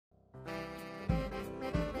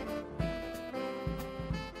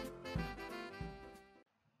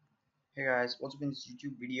Hey guys, what's up in this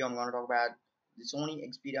YouTube video? I'm gonna talk about the Sony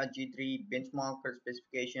Xperia G3 benchmark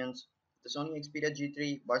specifications. The Sony Xperia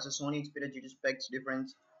G3 versus Sony Xperia G2 specs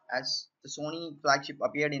difference as the Sony flagship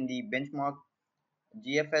appeared in the benchmark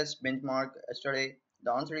GFS benchmark yesterday.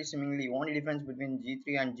 The answer is seemingly only difference between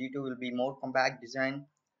G3 and G2 will be more compact design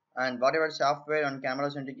and whatever software and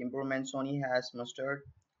camera centric improvements Sony has mustered.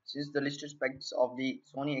 Since the listed specs of the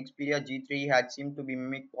Sony Xperia G3 had seemed to be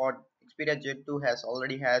mimic what Xperia Z2 has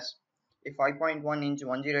already has a 5.1-inch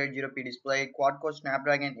 1080p display, quad-core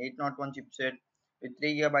Snapdragon 801 chipset with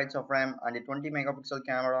 3 GB of RAM and a 20 megapixel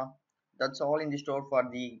camera. That's all in the store for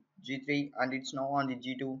the G3 and it's now on the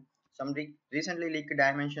G2. Some recently leaked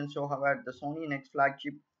dimensions show, however, the Sony next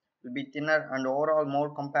flagship will be thinner and overall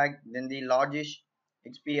more compact than the largest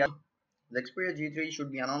Xperia. The Xperia G3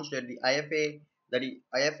 should be announced at the IFA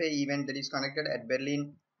event that is conducted at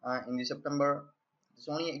Berlin in the September.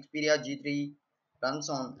 The Sony Xperia G3 runs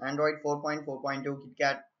on Android 4.4.2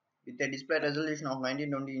 KitKat with a display resolution of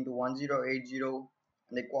 1920 into 1080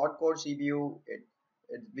 and a quad-core CPU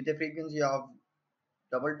with a frequency of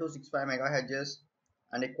 2265 MHz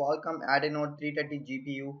and a Qualcomm Adreno 330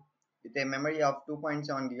 GPU with a memory of 2.7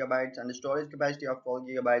 GB and a storage capacity of 12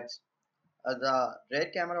 GB. The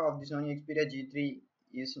rear camera of the Sony Xperia G3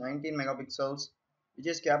 is 19 megapixels, which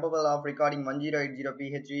is capable of recording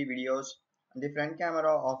 1080p HD videos, and the front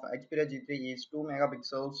camera of Xperia G3 is 2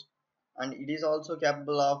 megapixels, and it is also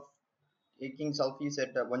capable of taking selfies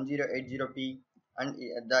at 1080p. And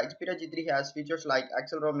the Xperia G3 has features like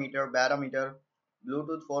accelerometer, barometer,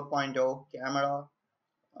 Bluetooth 4.0, camera,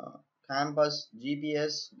 uh, compass,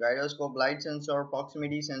 GPS, gyroscope, light sensor,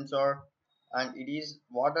 proximity sensor, and it is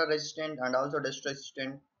water resistant and also dust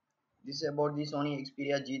resistant. This is about the Sony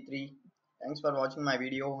Xperia G3. Thanks for watching my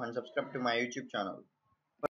video and subscribe to my YouTube channel.